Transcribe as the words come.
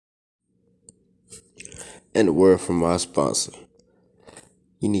and a word from our sponsor.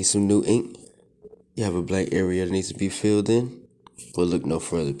 You need some new ink? You have a blank area that needs to be filled in? Well, look no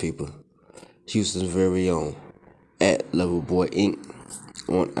further, people. Houston's very own at Loverboy Ink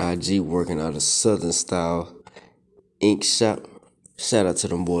on IG, working out a Southern style ink shop. Shout out to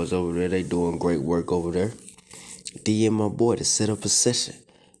them boys over there. They doing great work over there. DM my boy to set up a session.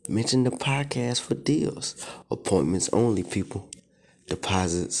 Mention the podcast for deals. Appointments only, people.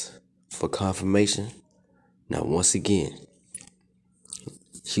 Deposits for confirmation. Now, once again,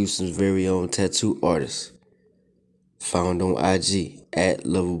 Houston's very own tattoo artist. Found on IG at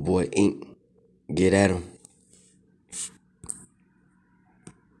Loverboy Ink. Get at him.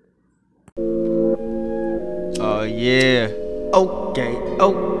 Oh yeah. Okay.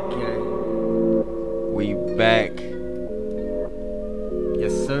 We back.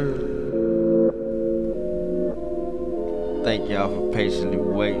 Yes, sir. Thank y'all for patiently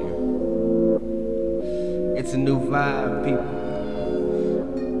waiting. It's a new vibe,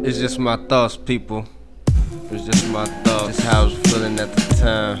 people. It's just my thoughts, people. It's just my thoughts. Just how I was feeling at the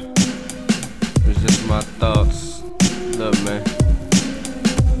time. It's just my thoughts. Look, man.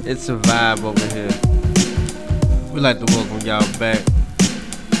 It's a vibe over here. We'd like to welcome y'all back.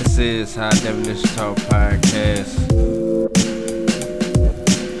 This is High Definition Talk Podcast.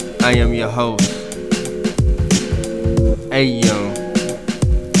 I am your host, A-Young,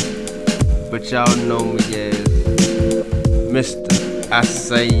 but y'all know me as Mr. I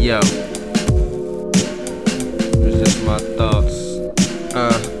Say Yo. It's just my thoughts,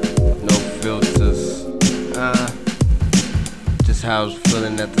 no filters, just how I was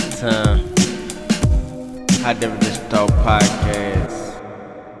feeling at the time. High Definition Talk Podcast.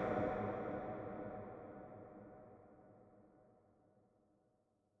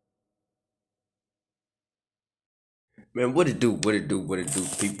 Man, what it do,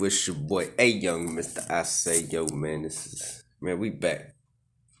 people? It's your boy A-Young, Mr. I Say Yo, man. Man, we back.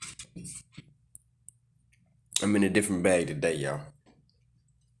 I'm in a different bag today, y'all.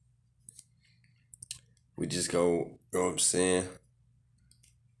 We just go, you know what I'm saying?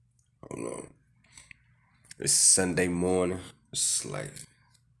 Hold on. It's Sunday morning. It's like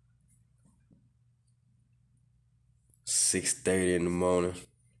 6:30 in the morning.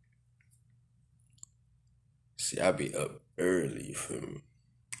 See, I be up early, you feel me?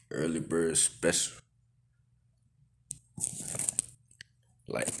 Early bird special.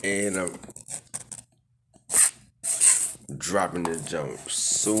 And I'm dropping the jump as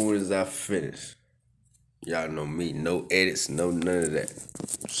soon as I finish. Y'all know me, no edits, no none of that.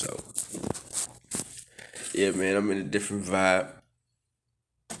 So, yeah, man, I'm in a different vibe.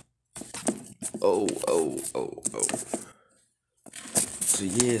 Oh. So,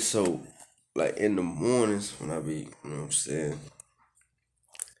 yeah, in the mornings when I be, you know what I'm saying,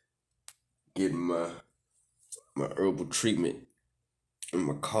 getting my herbal treatment and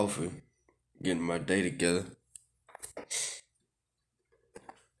my coffee, getting my day together,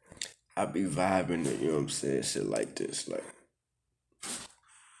 I be vibing it, you know what I'm saying, shit like this, you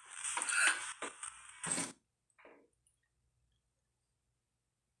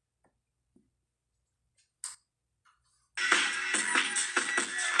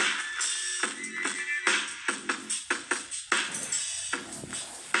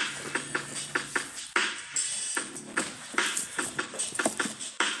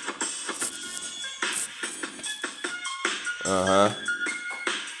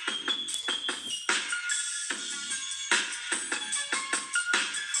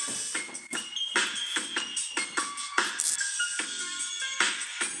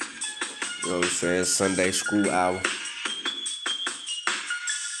know what I'm saying, Sunday school hour.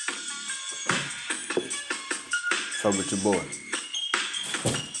 Fuck with your boy.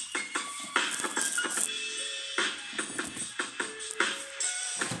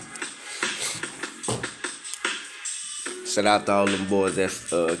 Shout out to all them boys that's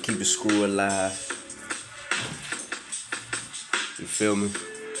keeping school alive. You feel me?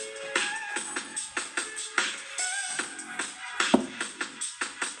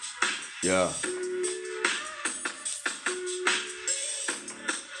 Yeah.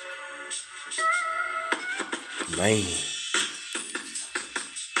 Man.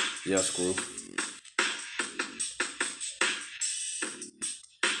 Yeah, school.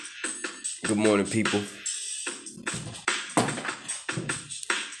 Good morning, people.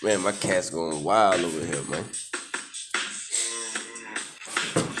 Man, my cat's going wild over here, man. It's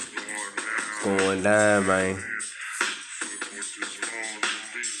going down, man.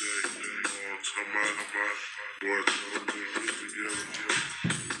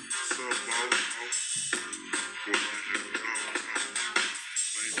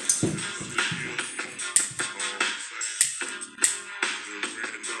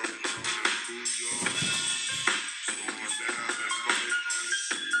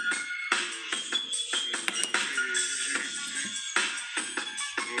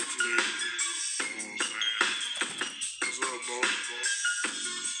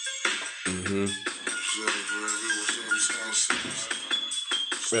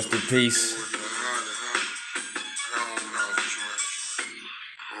 Rest in peace.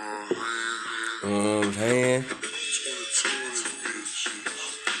 You know what I'm saying?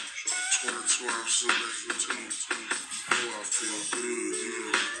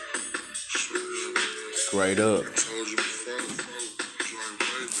 Straight up.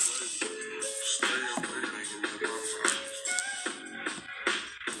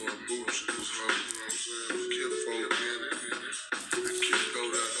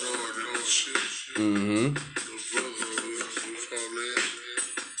 Mm-hmm.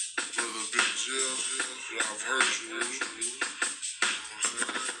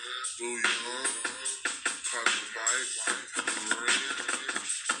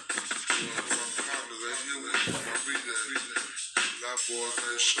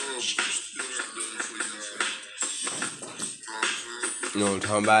 You know what I'm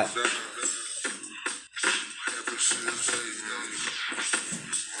talking about?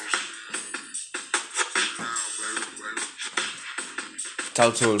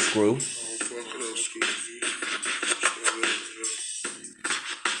 Talk to him, Screw.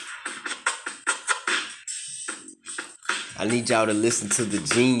 I need y'all to listen to the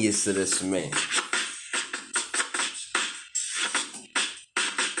genius of this man.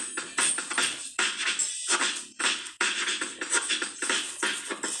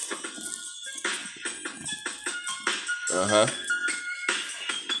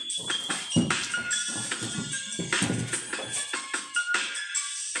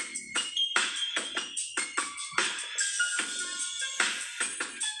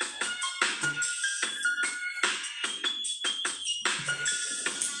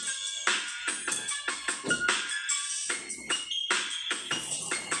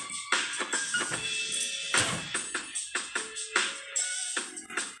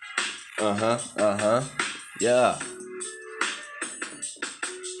 Uh-huh. Yeah.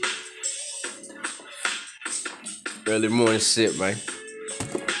 Early morning shit, man.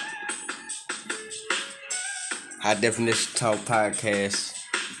 High Definition Talk Podcast.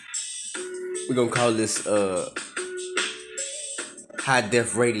 We're gonna call this High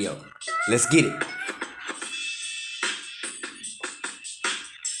Def Radio. Let's get it.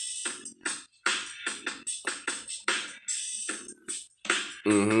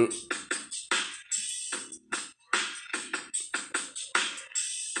 Mm-hmm.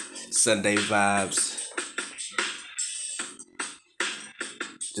 Sunday vibes.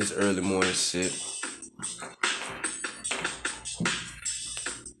 Just early morning shit.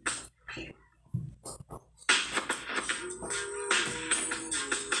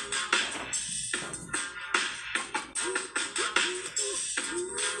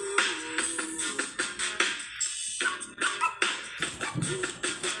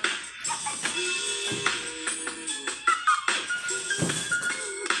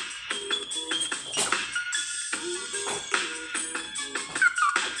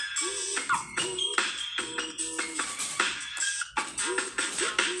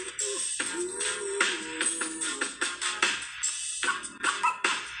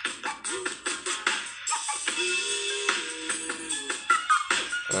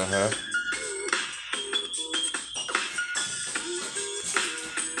 Uh-huh.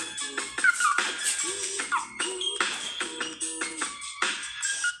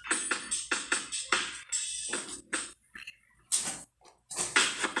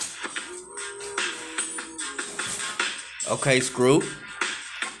 Okay, Screw.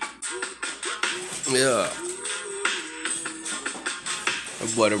 Yeah.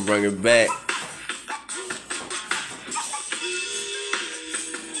 That boy done bring it back.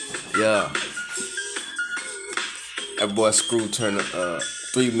 Yeah. That boy Screw turned a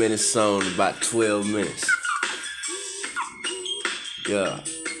 3-minute song to about 12 minutes. Yeah.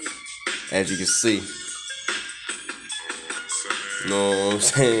 As you can see. Know what I'm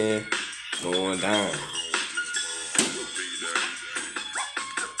saying? Going down.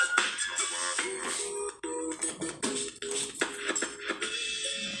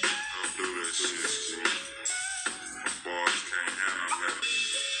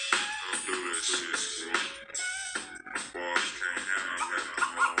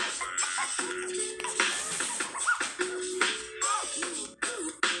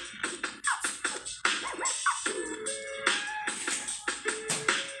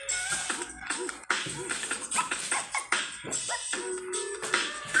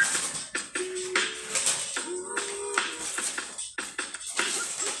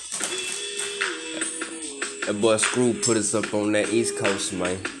 That boy Screw put us up on that East Coast,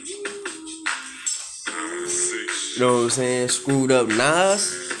 man. You know what I'm saying? Screwed up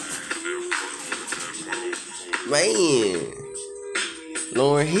Nas. Man.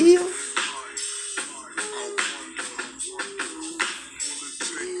 Lauryn Hill?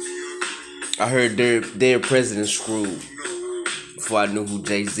 I heard their president screwed before I knew who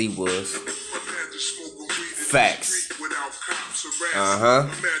Jay-Z was. Facts. Uh-huh.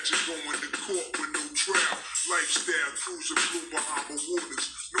 Imagine going to court with no trial. Lifestyle cruiser, blue Bahama waters.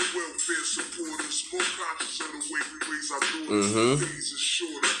 No welfare supporters. More conscious of the way we raise our daughters. Days are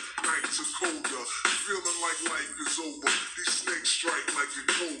shorter, nights are colder. Feeling like life is over. These snakes strike like a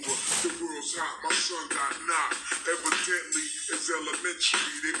cobra. The world's hot, my son got knocked. Evidently, it's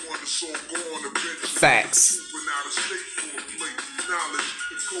elementary. They want us all gone eventually. Facts. Out of state for a plate. Knowledge,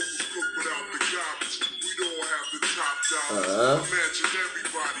 if coke was cooked without the garbage, we'd all have the top dollar. Imagine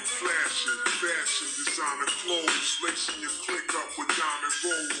everybody flashing, fashion, designer clothes, lacing your click up with diamond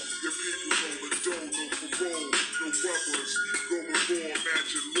rolls. Your people holding dough, no parole, no rubbers. Going raw,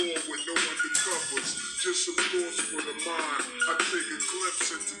 imagine law with no undercovers. Just some thoughts for the mind. I take a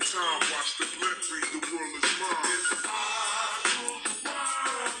glimpse into time, watch the blimp read, the world is mine.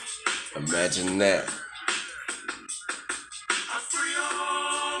 Imagine that.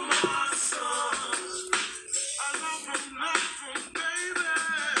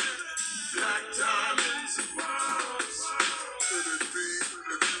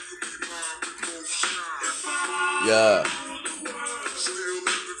 Yeah. Still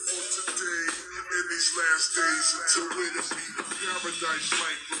living for today in these last days until it'll be paradise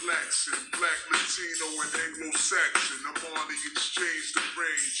life relaxing. Black, Latino, and Anglo-Saxon. I'm on the exchange, the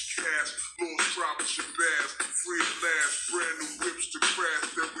range, cash, Lord's Promise and Bass, free at last, brand new whips to crash.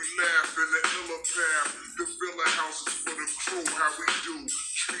 Then we laugh in the iller path. The villa houses for the crew, how we do.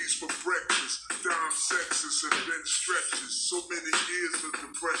 Trees for breakfast, dime sexes and then stretches. So many years of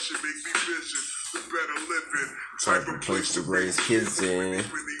depression make me vision the better living. Type of place to raise kids in.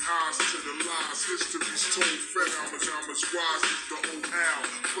 Eyes to the lies, history's told. Fed how much wise is the old owl.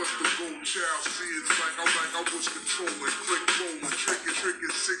 Plus the gold child. See, it's like I was controlling. Click rolling, tricking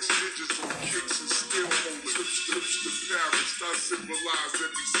 6 digits on kicks and still holding. Trips to Paris, I symbolize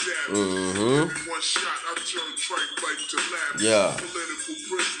every savage. Every one shot, I turn trite life to lavish. Yeah. Political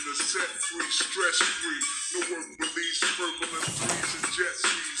prisoner, set free, stress free. No work release, turbulent breeze and jet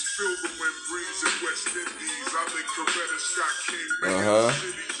skis. Feel the wind breeze in West Indies. I think Coretta Scott King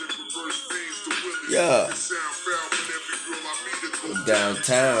cities and reverse things to Willie. Yeah. Sound foul, but every girl I meet it goes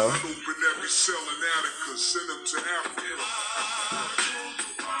downtown. I open every cell in Attica, send them to Africa.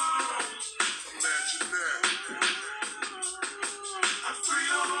 Imagine that.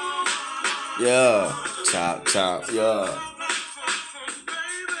 Yeah. Chop, yeah.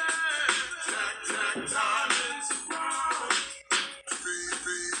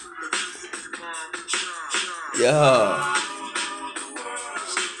 Yeah.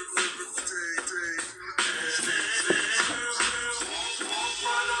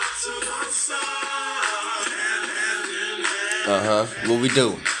 What we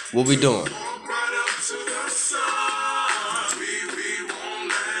do? What we doing?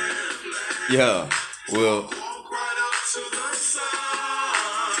 Yeah. Well.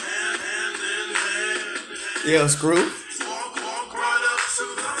 Yeah, screw.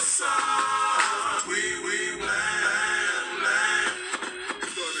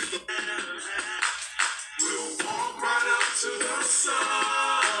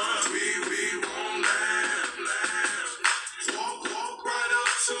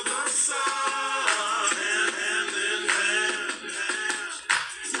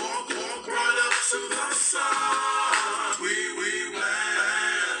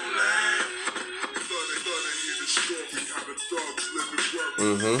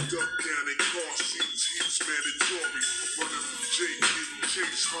 Duck down in car seats, he's mandatory. Running from Jake, getting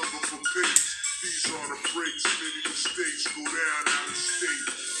chased, hunger for pace. These are the breaks, many mistakes go down out of state.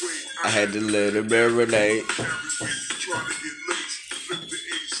 Wait, I had to let it marinate. Try to get laced, flip the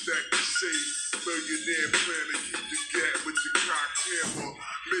A stack to save. Millionaire plan to keep the gap with the cock hammer.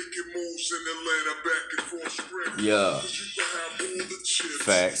 Making moves in Atlanta, back and forth sprint. Yeah.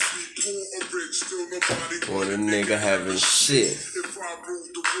 Facts. Or the nigga having shit. If I rule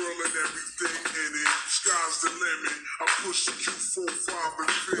the world and everything in it, sky's the limit. I push the Q45 and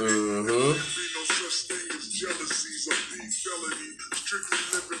fit it. There be no such thing as jealousies or beef felony. Strictly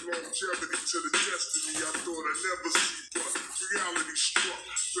living longevity to the destiny I thought I'd never see, but reality struck.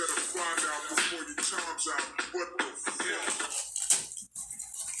 Better find out before your time's out. What the fuck?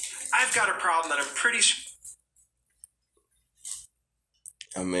 I've got a problem that I'm pretty sure.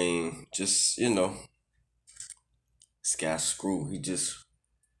 I mean, just, you know, this guy Screw, he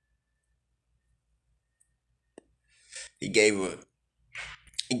gave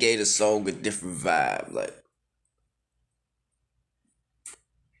the song a different vibe, like,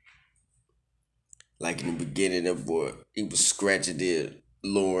 Like in the beginning, that boy, he was scratching it,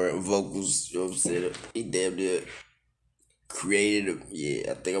 lowering vocals, you know what I'm saying? He damn near created it.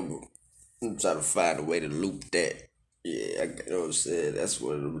 Yeah, I think I'm trying to find a way to loop that. Yeah, you know what I'm saying? That's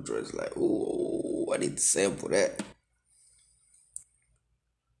one of them joints like, ooh, I need to sample that.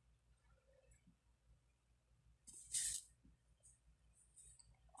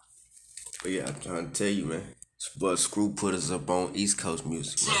 But yeah, I'm trying to tell you, man. But Screw put us up on East Coast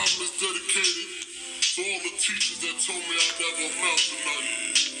music. This album is dedicated to all the teachers that told me I'd never amount to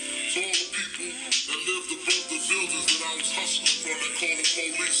nothing. To all the people that lived above the buildings that I was hustling from that called the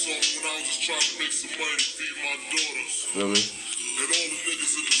police on when I was just trying to make some money to feed my daughters. Feel me? And all the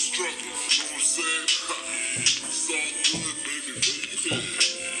niggas in the struggle, you know what I'm saying? It's all good, baby.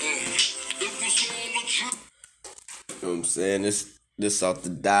 It was all a dream. You know what I'm saying? This off the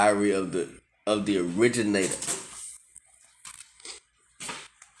diary of the originator.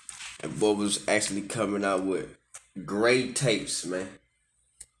 And boy was actually coming out with gray tapes, man.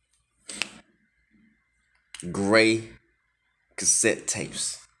 Gray cassette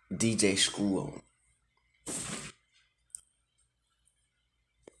tapes. DJ Screw on.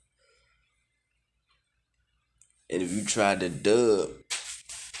 And if you tried to dub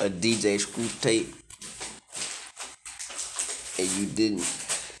a DJ Screw tape and you didn't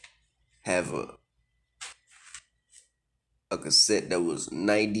have a cassette that was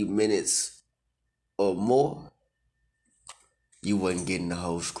 90 minutes or more, you wasn't getting the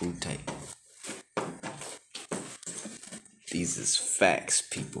whole Screw tape. These is facts,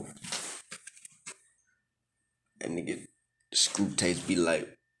 people. And nigga, Screw tapes be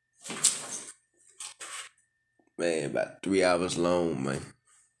like, man, about 3 hours long, man.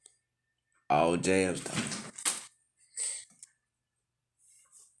 All jams, though.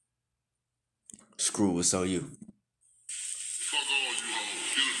 Screw, what's on you? Fuck all you hoes.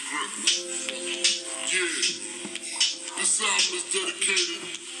 Get a grip. Yeah. This album is dedicated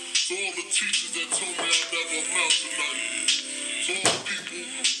to all the teachers that told me I'd never amount to nothing. To all the people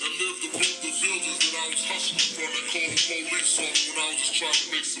that lived above the buildings that I was hustling from that called the police on when I was just trying to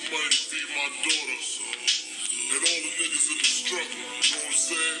make some money to feed my daughters. And all the niggas in the struggle, you know what I'm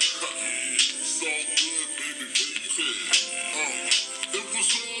saying? It's all good, baby. It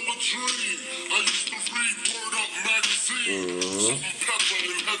was all a dream. I used to read Word Up magazine. Salt and pepper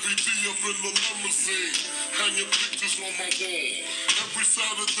and heavy D up in the limousine. Hanging pictures on my wall. Every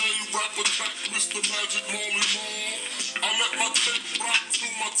Saturday, rap attack Mr. Magic Molly Mall. I let my tape rock till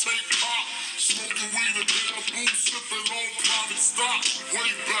my tape pop. Smoking weed and bamboo, sipping on private stock.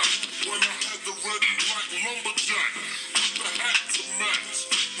 Way back when I had the red and black lumberjack with the hat to match.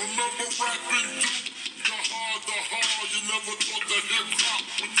 Remember rapping Duke? The hard, you never thought that hip-hop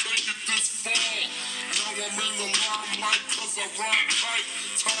would take it this far. Now I'm in the limelight cause I rhyme tight.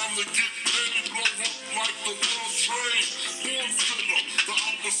 Time to get paid, blow up like the world trade. Born sinner, the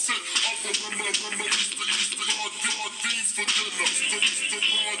opposite of a remember used to eat the Deans for dinner. Used to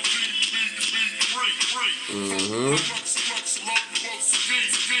raw D, flex, love, bug, ski.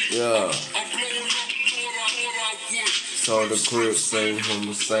 Yeah. I'm blowing up, thought I would. So the crib, same from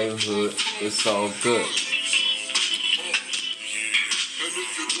the same hood. It's all good.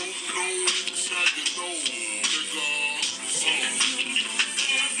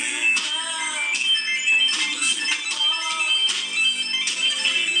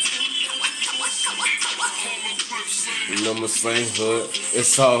 Number same hood,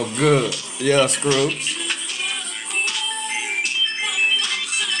 it's all good. Yeah, Screw.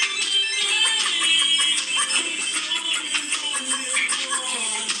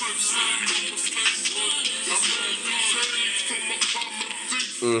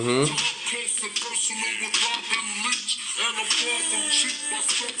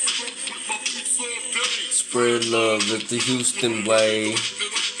 Spread love with the Houston way.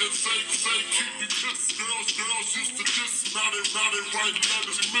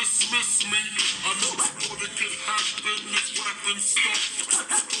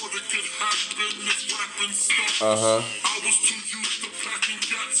 I was too used to packing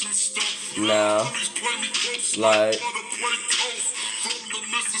gats and stuff. Now, like, from the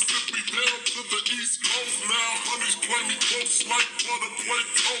Mississippi down to the East Coast. Now, honeys play me close like butter play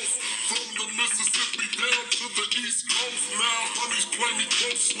toast. From the Mississippi down to the East Coast. Now, honeys play me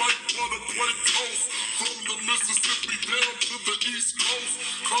close like butter play toast. From the Mississippi down to the East Coast.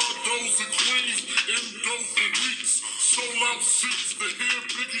 Condos and Queens, Indo for weeks. Sold out seats to hear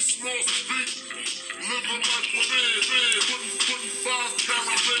Biggie Smalls speak. Living like we're there, putting 5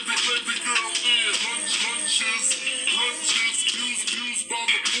 carat baby girl in. Lunches, views by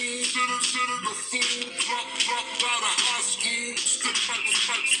the pool. Did a fool, dropped out of high school. Still pipes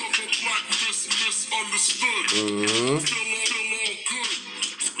of a black miss Mm-hmm. Still all good.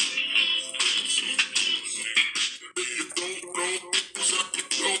 If you don't know, suck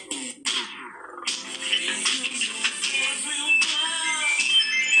it up.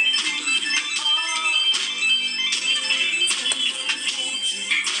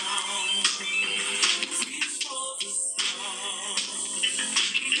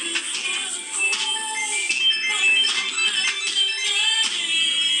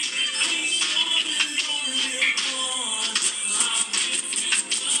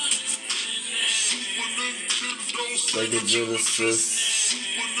 Super Nintendo, Sega Genesis.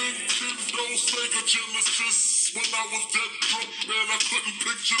 Super Nintendo, Sega Genesis. When I was dead broke, man, I couldn't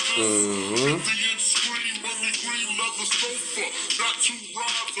picture this. 50-inch screen, money green leather sofa. Got 2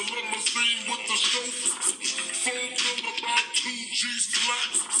 rides, a limousine with the chauffeur. Phone bill about 2 G's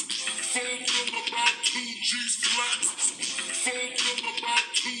flat. Phone bill about 2 G's flat. Phone bill about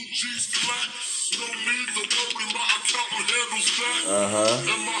 2 G's flat. No need to worry, my accountant handles that.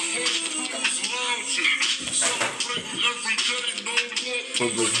 And my whole crew's lounging. Celebrating every day, no more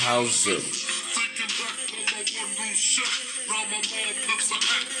Public housing. thinking back on my one room shack. Now my mom pimps a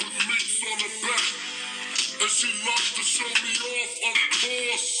act with meats on her back. And she loves to show me off, of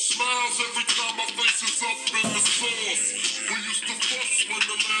course. Smiles every time my face is up in the sauce. We used to fuss when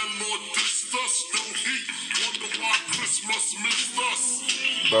the landlord dissed us. No heat, wonder why Christmas missed us.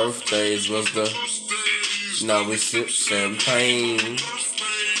 Birthdays was the. Birthdays, Now we sip champagne. birthdays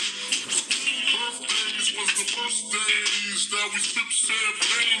was the worst days. Now we sip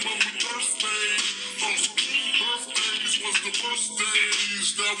champagne when we thirsty. Birthdays was the worst days.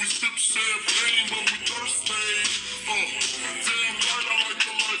 Now we sip champagne when we thirsty. Damn right I like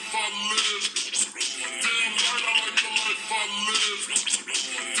the life I live. Damn right I like the life I live.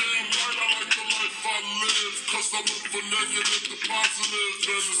 Damn right I like the life I live. 'Cause I went from negative to positive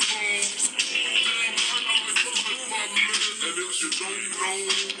and it's wrong. Damn right I like the life I live. And if you don't know,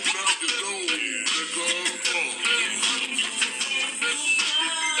 now you know, nigga.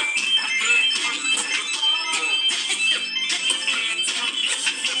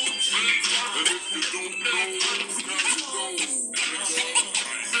 And if you don't know, now you know, nigga.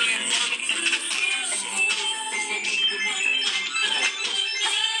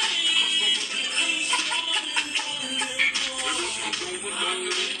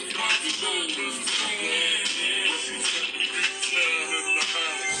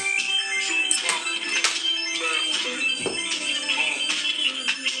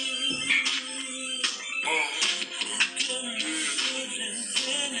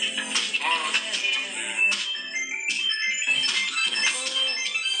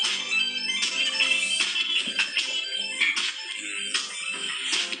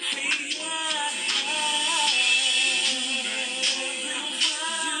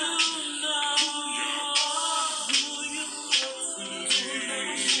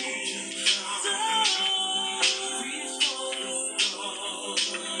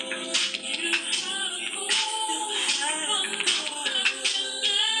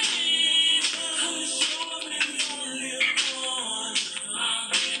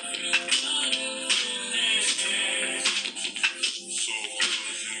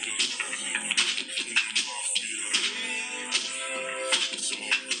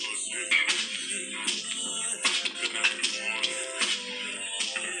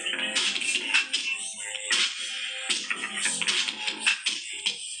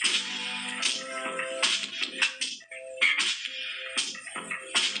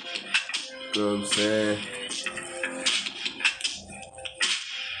 You know what I'm saying?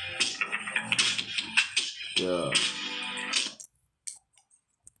 Yeah.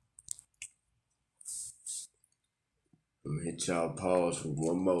 I'm gonna hit y'all pause with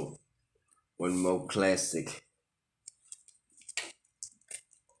one more classic.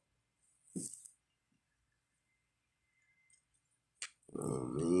 Oh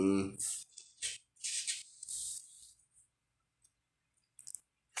man.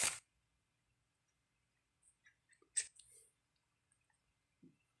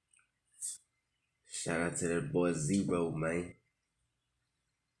 Shout out to that boy Zero, man.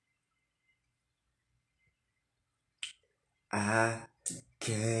 I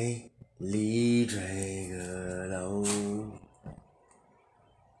can't leave Drake alone.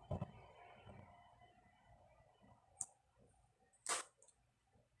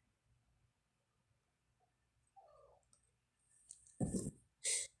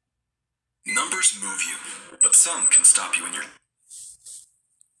 Numbers move you, but some can stop you in your...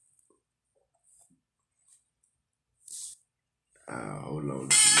 Hold on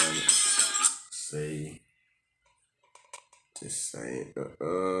just a minute. Say, just saying,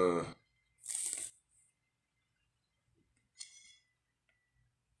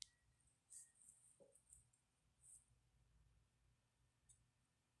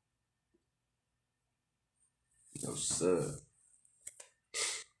 sir.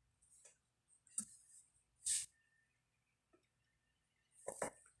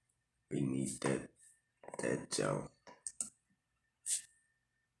 We need that jump.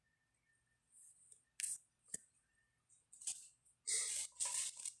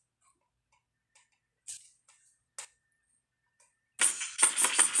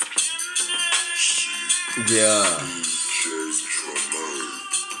 Yeah.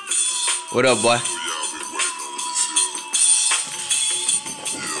 What up, boy?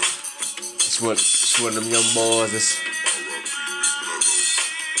 It's one of them young boys.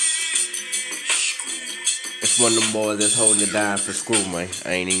 It's one of them boys that's holding it down for school, man.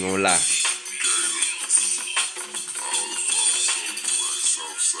 I ain't even gonna lie.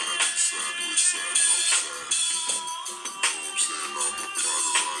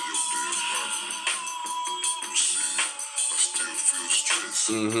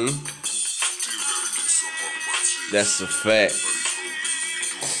 That's a fact.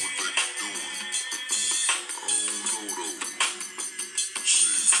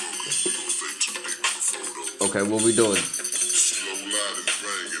 Okay, what we doing?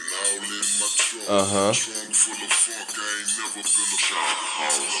 Uh-huh.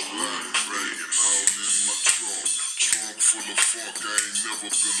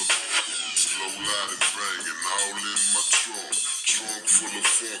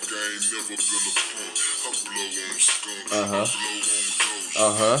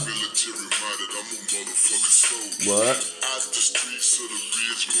 What?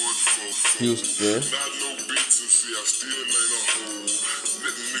 Houston.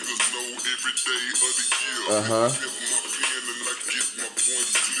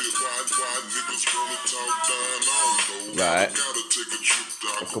 Right.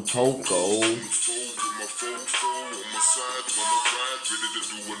 Acapulco.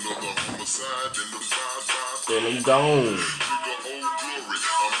 Then I'm gone.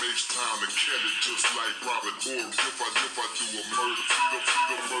 Just like Robert Moore, if I do a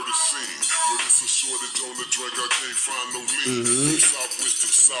murder scene. When it's a shortage on the drink, I can't find no lean. From southwest to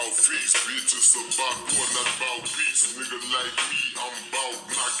southeast, bitch, it's about war, not about peace. Nigga like me, I'm about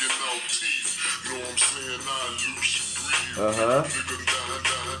knocking out teeth. Know what I'm saying? I loose you breathe. Nigga die,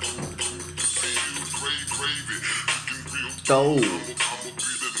 gravy. You can build I'ma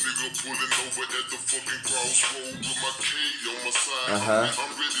be the nigga pulling over at the fucking crossroad with my K on my side.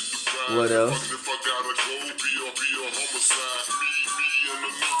 I'm ready to ride. What else? If I gotta go, be a homicide. Me and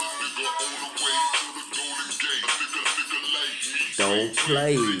another nigga on the way to the Golden Gate. Nigga like me. Don't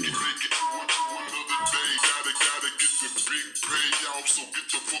play. Make it to another day. Gotta get the big payoff. So get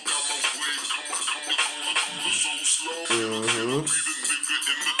the fuck out my way. Come on, so slow. Be the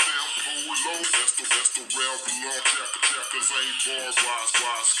nigga in the damn polo. That's the Ralph Long Jackers ain't bars.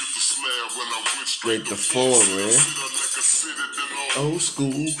 Why skip the slab when I went straight to foreign. Old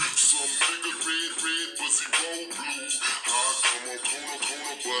school. Some nigga red, but he roll blue. Come on,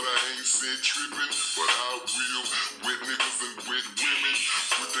 corner, but I ain't said trippin'. But I will with niggas and with women.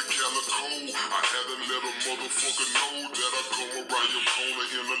 With the calico, I had to let a motherfucker know that I come around your corner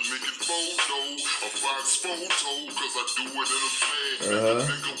in a naked photo. A Fox photo, cause I do it in a flag.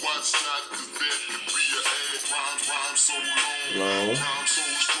 Nigga watch that, cause that could be a ad. Rhyme so long, rhyme so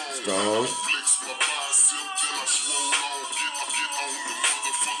strong. Flex my bicep, then I swole on. Get on the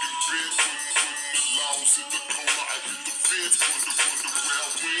motherfucking bed. When the laws hit the corner, I hit the fence. Wonder where I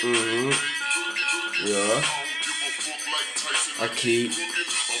win. Yeah. I keep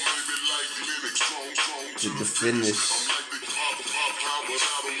to the finish.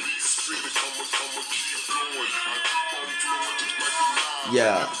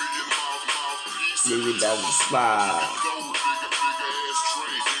 Yeah. Maybe that's the spot.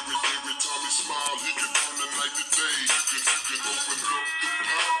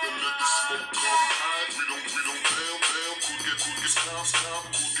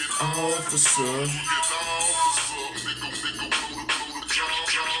 Officer.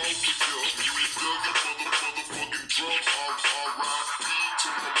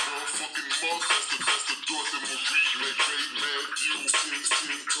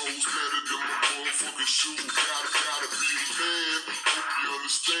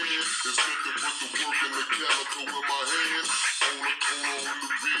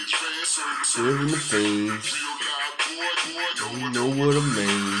 Serving the face. You know what I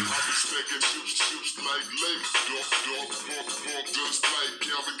mean.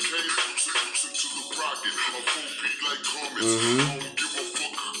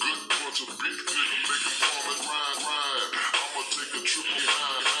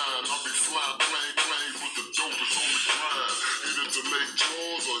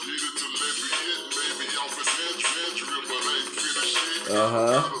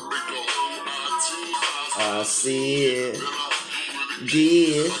 I see it.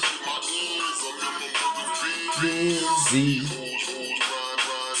 Did. Busy.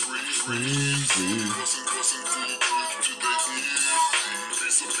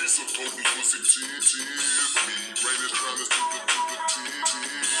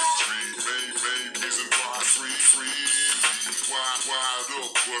 Wide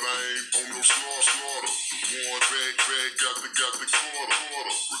up, but I ain't on no slaughter. One back, got the quarter.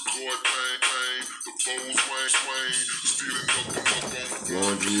 Record bang, the foes swing, stealing up on the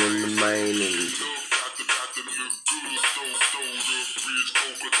Wandering in the main and got to look good, throw the bridge,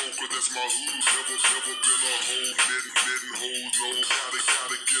 coca, that's my hood. Never been a hoe, letting hoes know.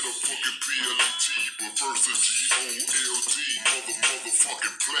 Gotta get a fucking PLAT, but first a GOLD,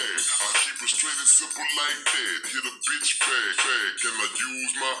 motherfucking plan. I keep it straight and simple like that. Hit a bitch bag. Can I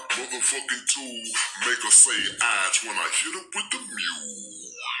use my motherfucking tool? Make her say "Ach" when I hit her with the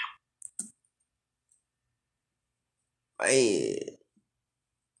mule. man.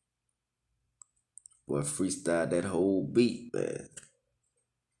 Boy, freestyle that whole beat, man.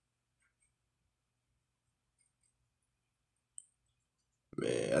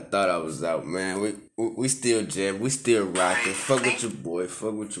 Man, I thought I was out, man. We still jam, we still rocking. Fuck with your boy,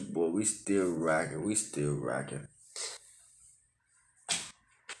 we still rocking.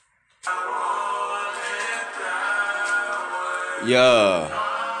 Yeah.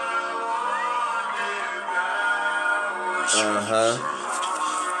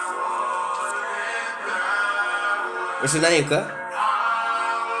 What's your name, cut?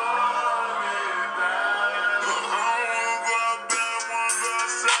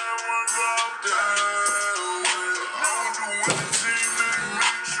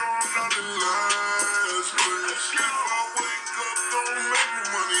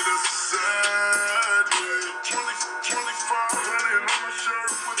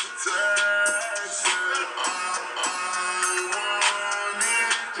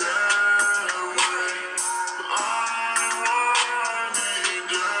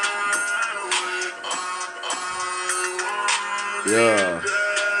 Yeah.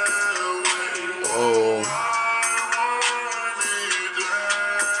 Oh.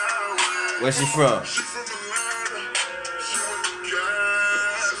 Where she from?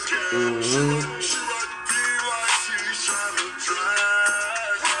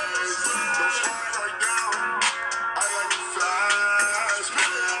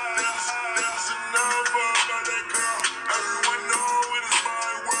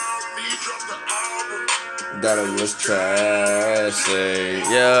 That it was trash,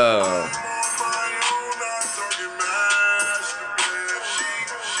 yeah.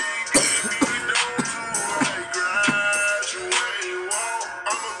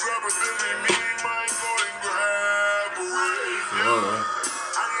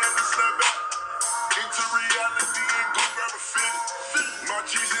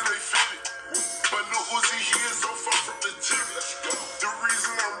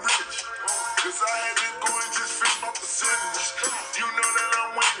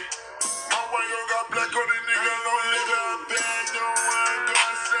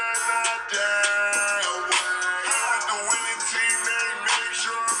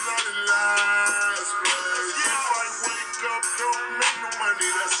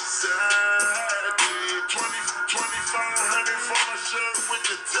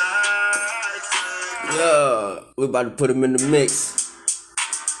 Yeah, we about to put him in the mix.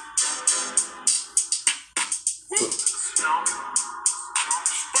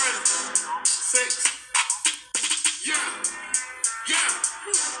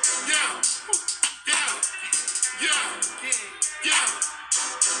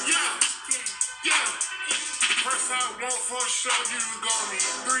 First I want for sure you gon' need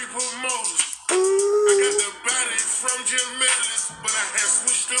 3 promoters. I got the body from Jim Ellis, but I had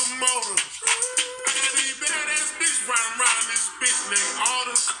switched the motor. I got these badass bitch riding around this bitch named all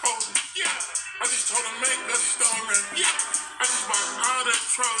the coders. I just told her make a story. I just bought all the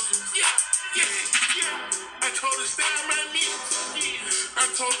Trojans. I told her stay on my knees. I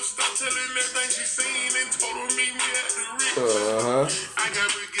told her stop telling everything she seen and told her meet me at the Ritz. I got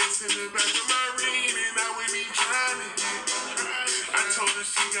baguettes in the back of my ring and I went in trying to hit. I told her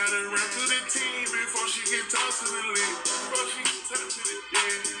she gotta run to the team before she get tossed to the lid. Before she get tossed to the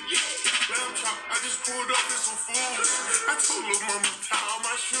Lamb chop, I just pulled up in some food. I told her mama tie all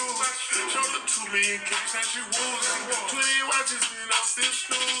my shoes. Showed her 2 million cash and she woozing. 20 watches and I'm still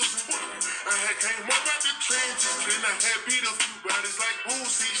snoozing. I had came up out the trenches, then I had beat a few bodies like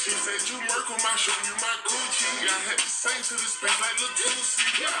Boosie. She said you Merkle, I show you my Gucci. I had to sing to the space like Lil Tusi.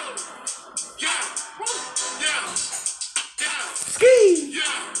 Ski.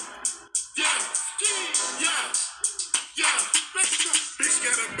 Bitch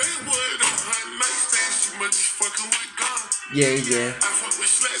got a Baywood on her nightstand. She must be fucking with Ghana. Yeah. I fuck with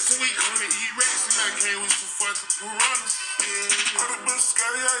slats and we gonna eat rats and I came with some fucking piranhas. Out of the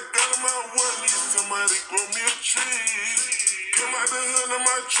Scotty, I got him out one. Need somebody grow me a tree. Come out the hood of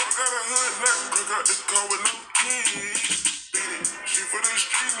my truck, got a hood knock. Broke out the car with no keys. She for the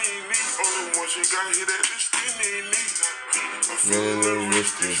street, need. Only one she got hit at the street, need. I'm feeling the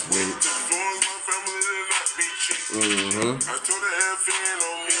risk this week. As long as my family did not be cheap. I told her FN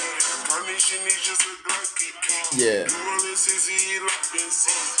on me. Honey, she needs just a Glocky key. Yeah. You rollin' CC, locked in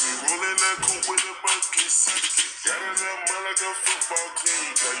seats. We rollin' that coupe with a bucket seat. Got in that mud like a football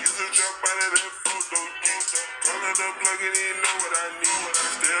cleat. I used to drop out of that photo key. Call it up, plug it in, know what I need.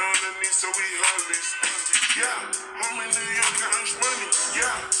 Stay on the knee, so we hardly speak. Yeah, home in New York, counting money.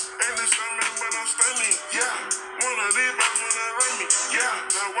 Yeah, ain't the stomach, but I'm stunning. Yeah, one of these boys wanna run me. Yeah,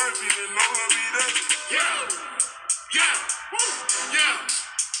 that wife even know I be that. Yeah, woo, yeah,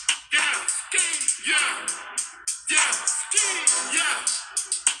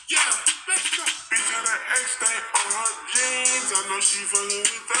 bitch had an X stain on her jeans. I know she fucking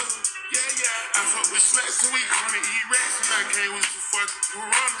with us. Yeah. I fuck with slats and we gonna eat rats and I came with some fucking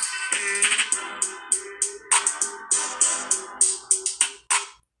piranhas. Yeah.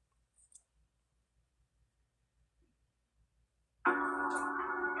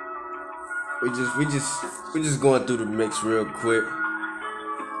 We just going through the mix real quick.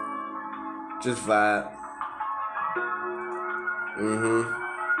 Just vibe.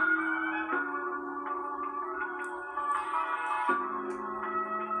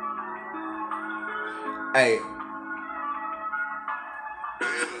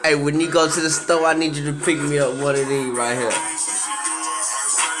 Hey, when you go to the store, I need you to pick me up one of these right here.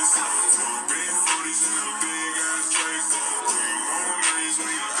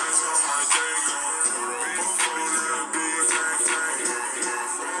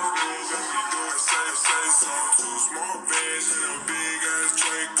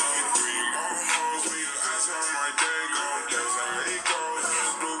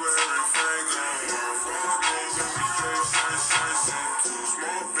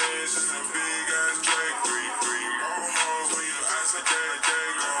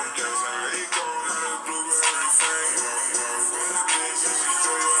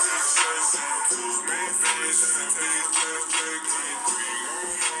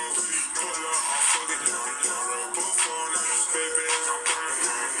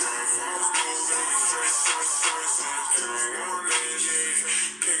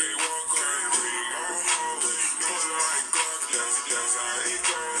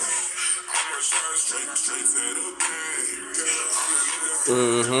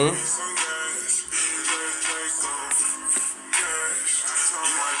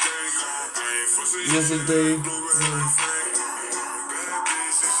 Yes, it do.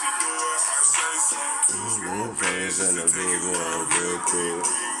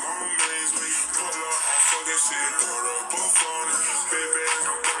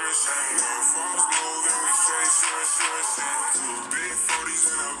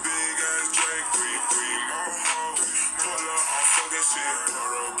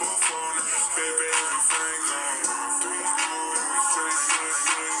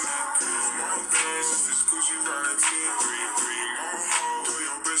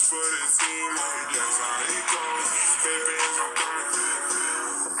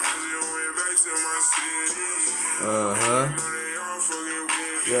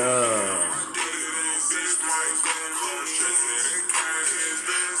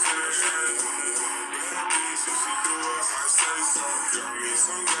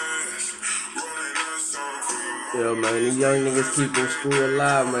 Yo, man, these young niggas keeping school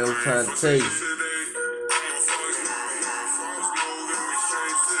alive, man. I'm trying to tell you.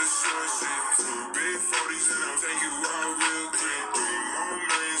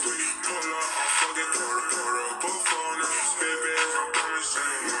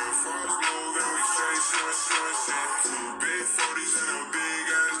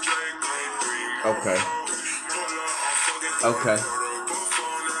 Okay.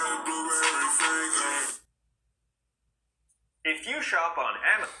 If you shop on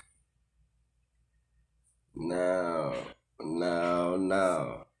Amazon. No.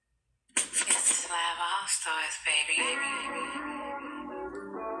 It's Slab All Stars, baby.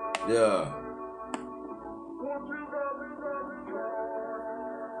 Yeah.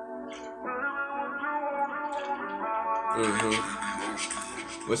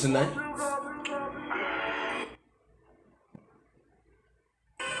 What's the name?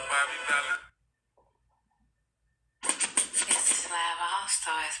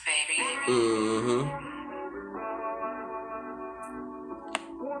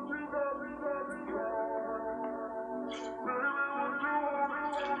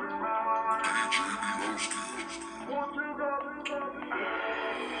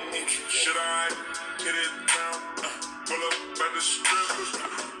 hit it down. Pull up at the strip.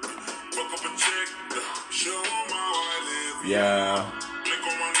 Fuck up a check. Show 'em how I live. Yeah. Blink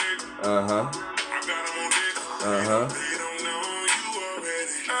on my neck. I got 'em on deck. They don't know you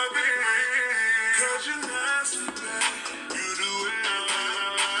already. Cause you're nasty, babe. You do it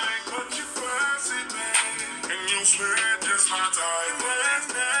like, but you're classy, babe. And you swear just my type. That's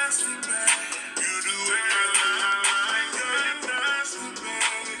nasty, babe. You do it like, you're nasty,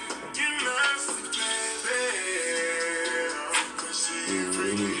 babe. You're nasty, babe. Cause see you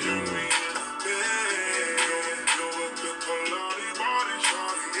freaky, you in the bed. You're a good Pilates body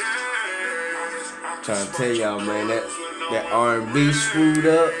shawty, yeah. Trying to tell y'all, man, that R&B screwed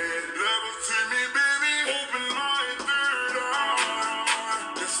up.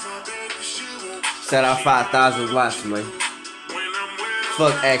 Shout out 5,000 watts, man.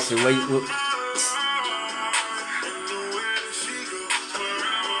 Fuck action, wait.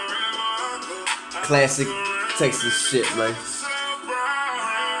 Classic Texas shit, man.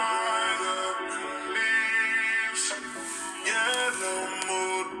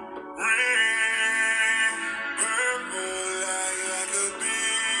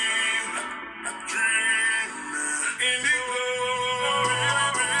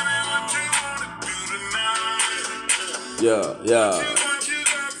 Yeah.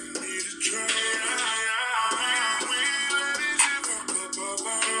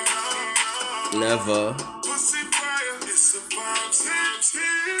 Never.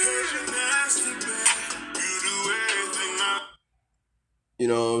 You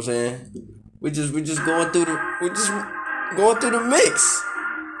know what I'm saying? We just going through the mix.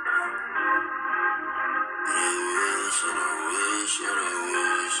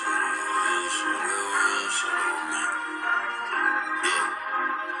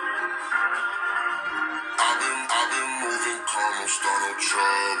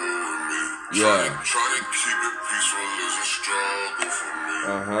 Yeah. Trying to keep it peaceful is a struggle for me.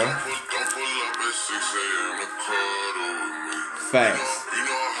 Don't pull up at 6 a.m. to cuddle with me. Facts. You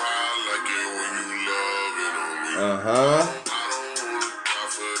know how I like it when you love it on me. I don't wanna die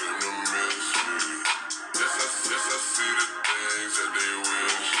for them to miss me. Yes, I see the things that they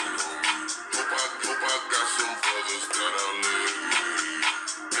wishing on me. Hope I got some brothers that outlive me.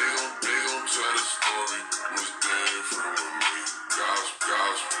 They gon' tell the story was different with me.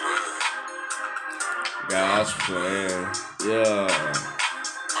 God's plan. God's plan. Yeah.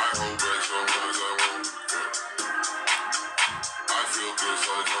 I hold back sometimes I won't. I feel good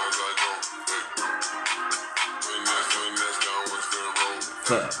sometimes I don't. When that's down Western Road.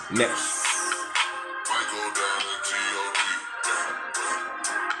 Next. Might go down to G.O.D.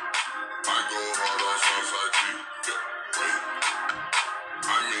 I go hard on Southside G.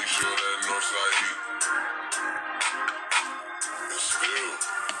 I make sure that Northside eat. And still.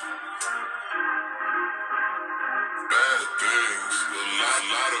 Bad things, a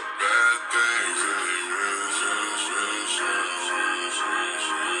lot of bad things.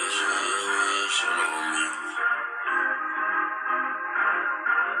 On me.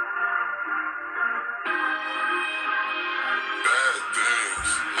 Bad things,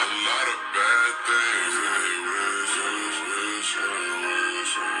 a lot of bad things.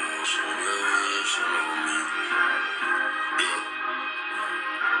 On me. Yeah.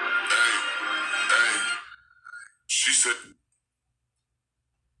 Hey. She said.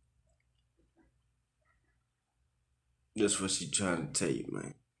 That's what she trying to tell you,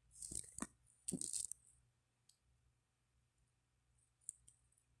 man.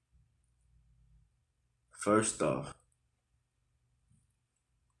 First off,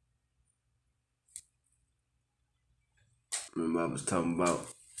 remember I was talking about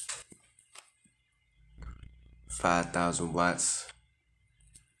 5,000 watts.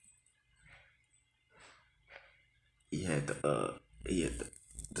 He had the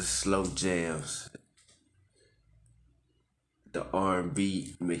slow jams, the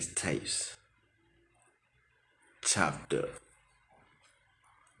R&B mixtapes, chopped up.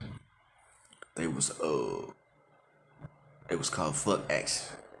 They was called Fuck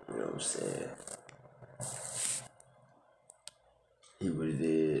Action. You know what I'm saying? He really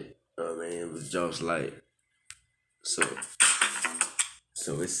did. I mean, it was just like so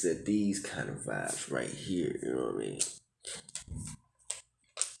it said these kind of vibes right here. You know what I mean?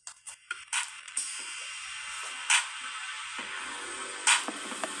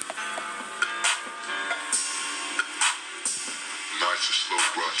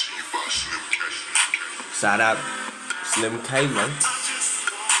 Shout out Slim K, man.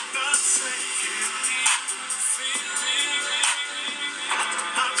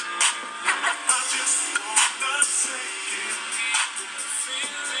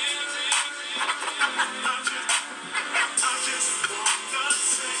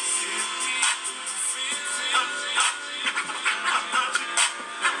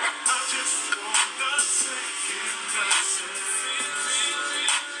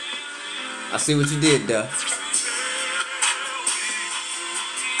 see what you did there.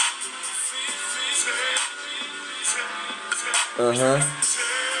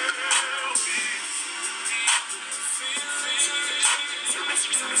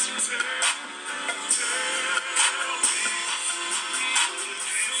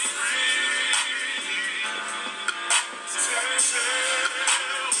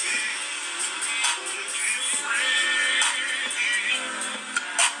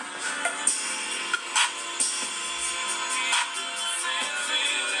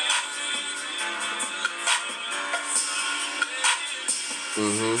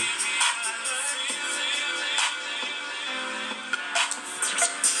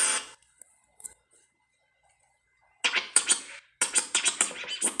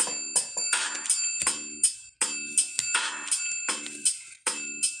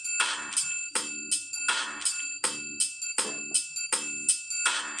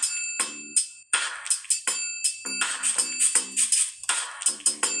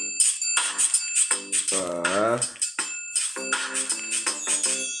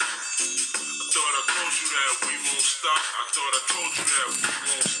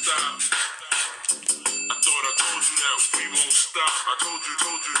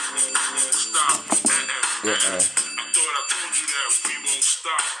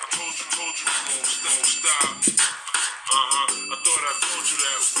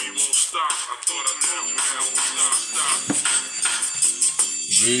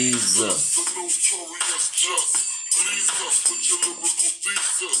 Jesus.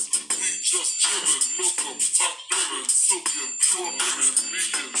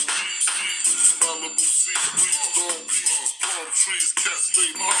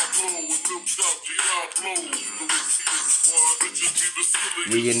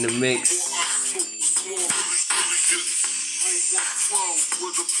 We in the mix.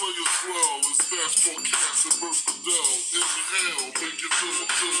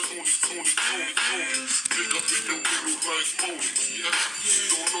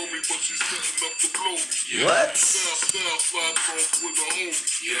 What?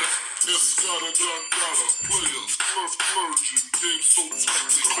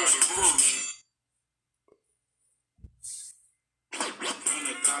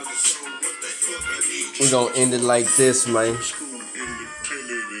 We gonna end it like this, man.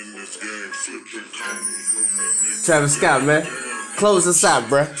 Travis Scott, man. Close this out,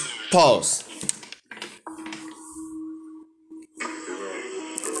 bruh. Pause.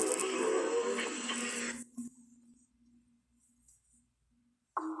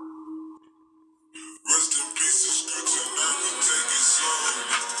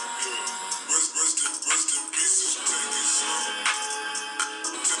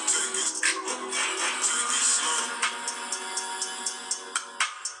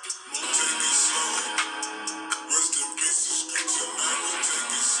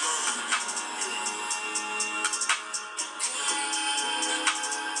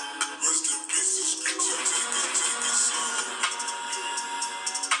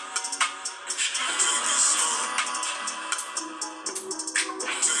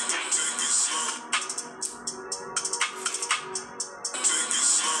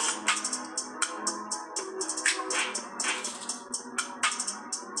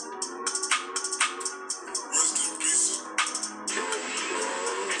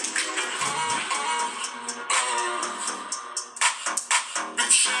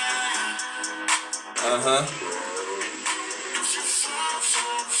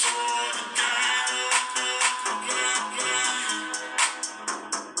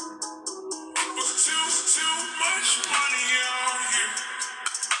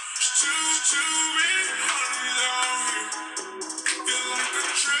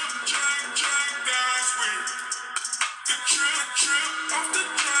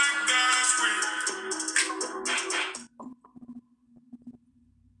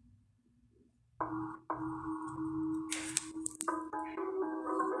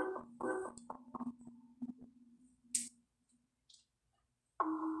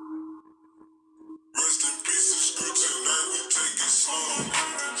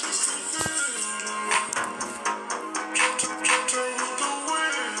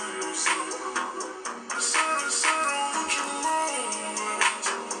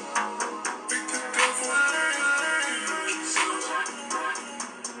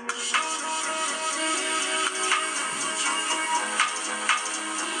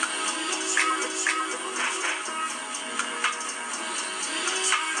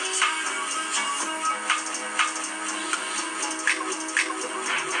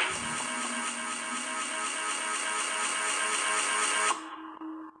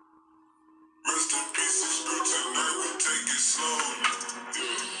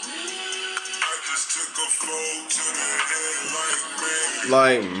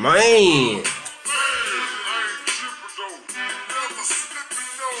 Like, man.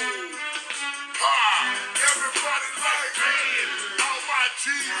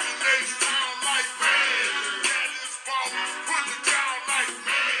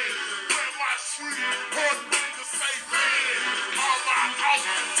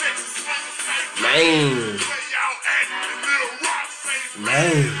 Man.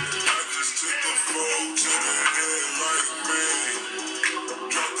 Man.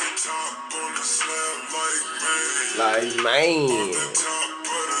 Like, man.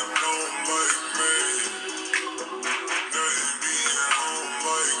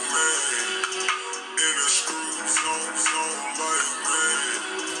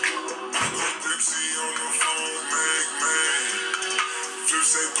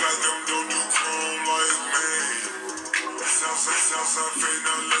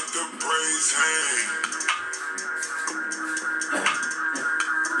 Let the braids hang.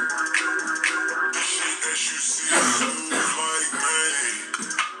 Shit as you see, move like man.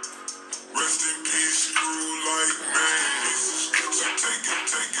 Rest in peace, screw like man. So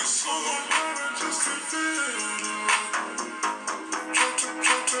take it slow. Just a little.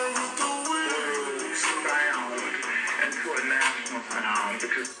 With the wind. Sound into a national sound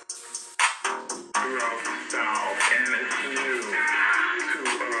because throughout the South, and it's new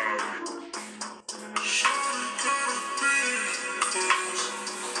to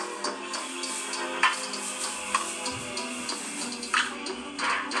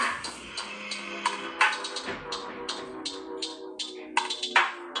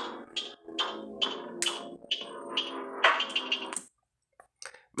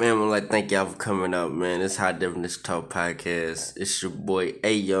Man, I'm like, thank y'all for coming out, man. It's Hot Definition Talk Podcast. It's your boy,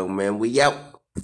 A Young, man. We out.